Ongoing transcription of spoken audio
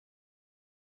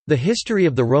The history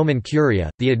of the Roman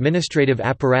Curia, the administrative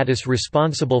apparatus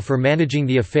responsible for managing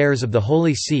the affairs of the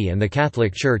Holy See and the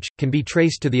Catholic Church, can be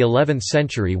traced to the 11th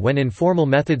century when informal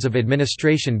methods of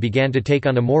administration began to take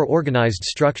on a more organized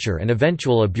structure and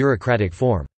eventually a bureaucratic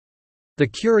form. The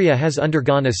Curia has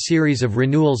undergone a series of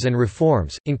renewals and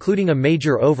reforms, including a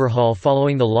major overhaul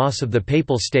following the loss of the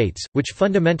Papal States, which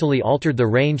fundamentally altered the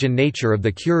range and nature of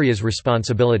the Curia's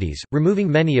responsibilities, removing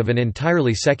many of an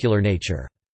entirely secular nature.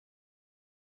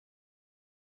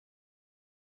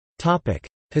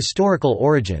 Historical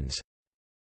origins.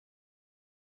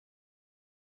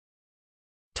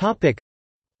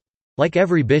 Like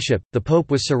every bishop, the pope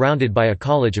was surrounded by a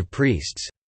college of priests.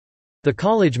 The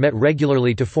college met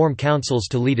regularly to form councils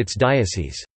to lead its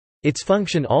diocese. Its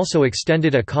function also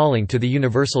extended a calling to the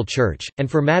universal church, and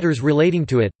for matters relating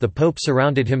to it, the pope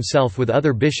surrounded himself with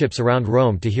other bishops around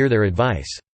Rome to hear their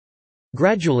advice.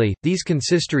 Gradually, these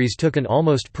consistories took an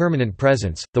almost permanent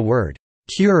presence. The word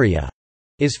 «curia»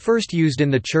 is first used in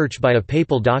the Church by a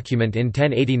papal document in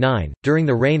 1089, during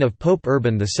the reign of Pope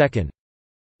Urban II.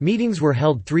 Meetings were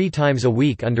held 3 times a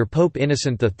week under Pope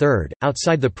Innocent III.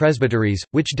 Outside the presbyteries,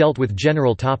 which dealt with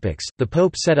general topics, the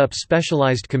Pope set up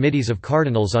specialized committees of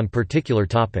cardinals on particular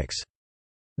topics.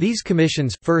 These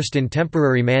commissions, first in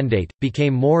temporary mandate,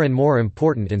 became more and more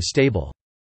important and stable.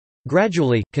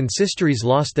 Gradually, consistories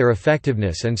lost their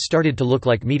effectiveness and started to look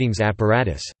like meetings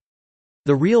apparatus.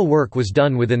 The real work was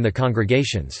done within the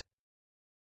congregations.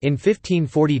 In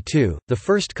 1542, the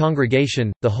first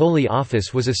congregation, the Holy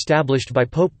Office, was established by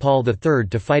Pope Paul III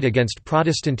to fight against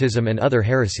Protestantism and other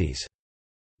heresies.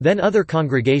 Then other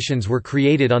congregations were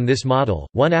created on this model,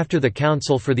 one after the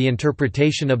Council for the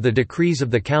Interpretation of the Decrees of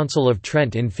the Council of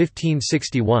Trent in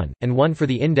 1561, and one for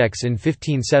the Index in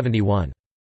 1571.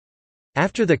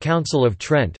 After the Council of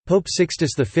Trent, Pope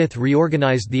Sixtus V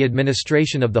reorganized the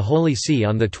administration of the Holy See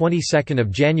on the 22nd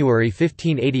of January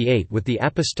 1588 with the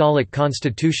Apostolic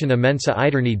Constitution Immensa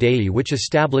Aeterni Dei, which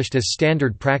established as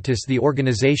standard practice the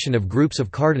organization of groups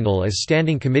of cardinal as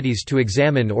standing committees to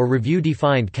examine or review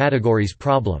defined categories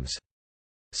problems.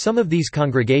 Some of these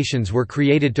congregations were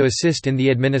created to assist in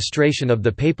the administration of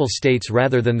the Papal States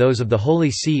rather than those of the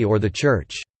Holy See or the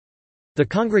Church. The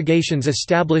congregations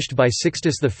established by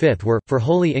Sixtus V were, for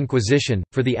Holy Inquisition,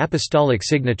 for the Apostolic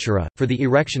Signatura, for the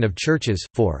erection of churches,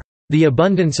 for the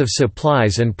abundance of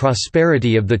supplies and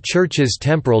prosperity of the Church's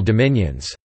temporal dominions,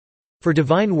 for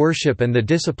divine worship and the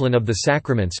discipline of the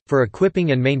sacraments, for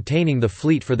equipping and maintaining the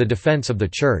fleet for the defense of the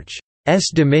Church's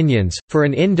dominions, for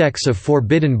an index of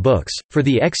forbidden books, for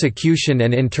the execution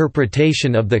and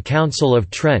interpretation of the Council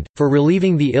of Trent, for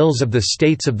relieving the ills of the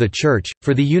states of the Church,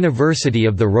 for the University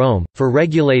of the Rome, for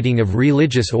regulating of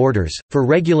religious orders, for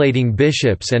regulating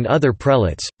bishops and other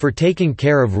prelates, for taking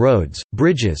care of roads,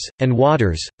 bridges, and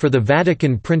waters, for the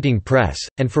Vatican printing press,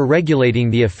 and for regulating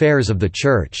the affairs of the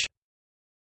Church's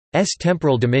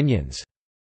temporal dominions.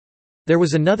 There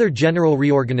was another general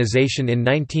reorganization in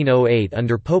 1908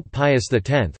 under Pope Pius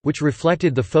X, which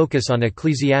reflected the focus on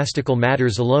ecclesiastical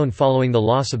matters alone following the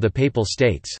loss of the Papal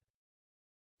States.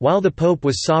 While the Pope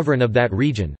was sovereign of that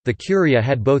region, the Curia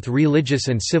had both religious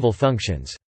and civil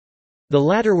functions. The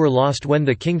latter were lost when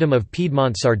the Kingdom of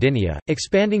Piedmont-Sardinia,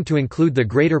 expanding to include the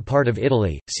greater part of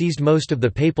Italy, seized most of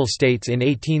the Papal States in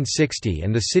 1860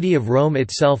 and the city of Rome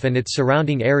itself and its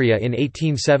surrounding area in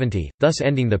 1870, thus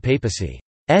ending the papacy's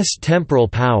temporal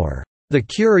power. The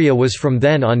Curia was from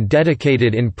then on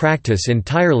dedicated in practice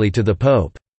entirely to the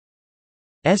Pope's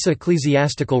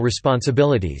ecclesiastical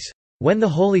responsibilities. When the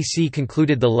Holy See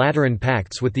concluded the Lateran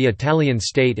Pacts with the Italian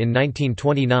state in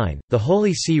 1929, the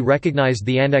Holy See recognized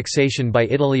the annexation by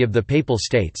Italy of the Papal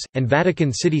States, and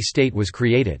Vatican City-State was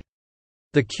created.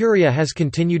 The Curia has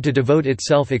continued to devote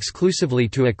itself exclusively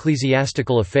to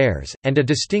ecclesiastical affairs, and a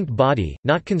distinct body,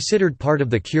 not considered part of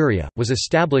the Curia, was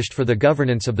established for the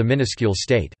governance of the minuscule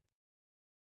state.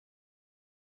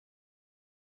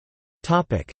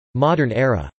 Modern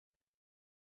era.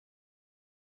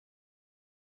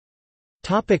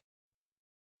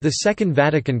 The Second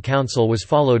Vatican Council was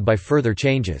followed by further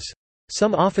changes.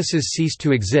 Some offices ceased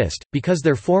to exist, because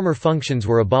their former functions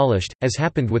were abolished, as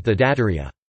happened with the Datteria.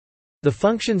 The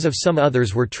functions of some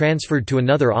others were transferred to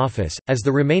another office, as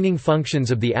the remaining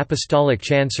functions of the Apostolic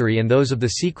Chancery and those of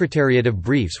the Secretariat of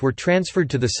Briefs were transferred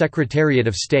to the Secretariat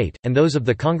of State, and those of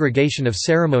the Congregation of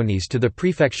Ceremonies to the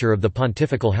Prefecture of the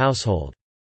Pontifical Household.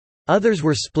 Others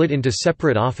were split into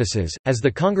separate offices, as the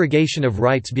Congregation of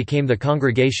Rites became the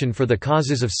Congregation for the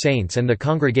Causes of Saints and the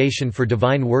Congregation for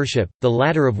Divine Worship, the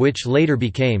latter of which later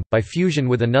became, by fusion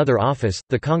with another office,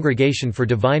 the Congregation for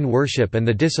Divine Worship and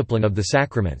the Discipline of the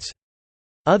Sacraments.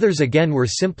 Others again were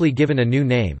simply given a new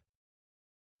name.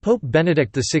 Pope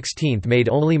Benedict XVI made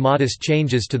only modest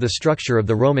changes to the structure of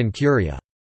the Roman Curia.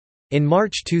 In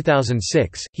March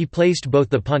 2006, he placed both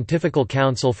the Pontifical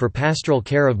Council for Pastoral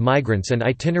Care of Migrants and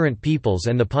Itinerant Peoples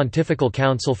and the Pontifical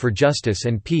Council for Justice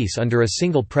and Peace under a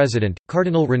single president,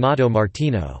 Cardinal Renato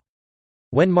Martino.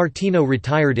 When Martino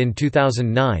retired in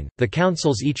 2009, the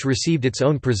councils each received its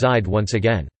own preside once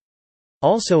again.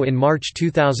 Also in March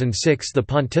 2006, the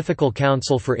Pontifical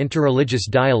Council for Interreligious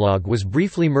Dialogue was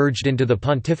briefly merged into the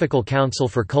Pontifical Council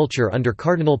for Culture under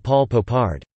Cardinal Paul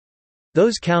Popard.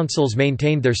 Those councils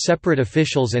maintained their separate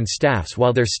officials and staffs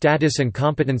while their status and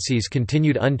competencies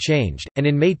continued unchanged, and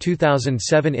in May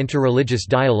 2007 Interreligious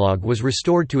Dialogue was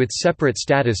restored to its separate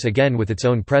status again with its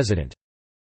own president.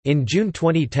 In June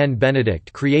 2010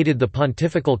 Benedict created the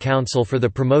Pontifical Council for the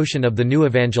Promotion of the New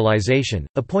Evangelization,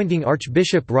 appointing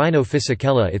Archbishop Rino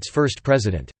Fisichella its first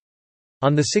president.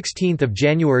 On 16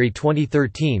 January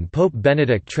 2013 Pope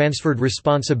Benedict transferred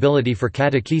responsibility for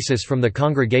catechesis from the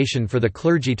Congregation for the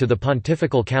Clergy to the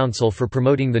Pontifical Council for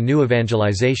Promoting the New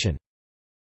Evangelization.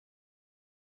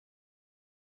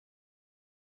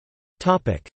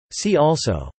 See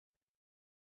also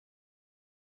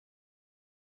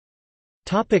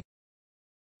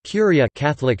Curia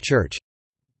Catholic Church.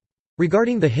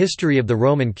 Regarding the history of the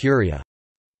Roman Curia.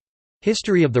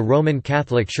 History of the Roman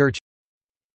Catholic Church.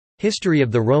 History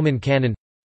of the Roman Canon.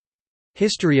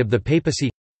 History of the Papacy.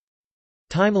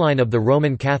 Timeline of the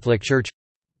Roman Catholic Church.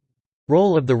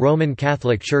 Role of the Roman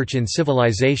Catholic Church in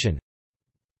civilization.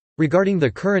 Regarding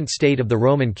the current state of the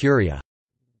Roman Curia.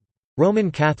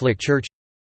 Roman Catholic Church.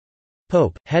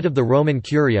 Pope, head of the Roman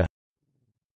Curia.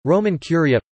 Roman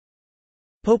Curia.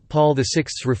 Pope Paul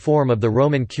VI's reform of the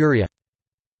Roman Curia.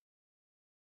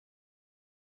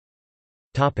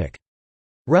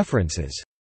 References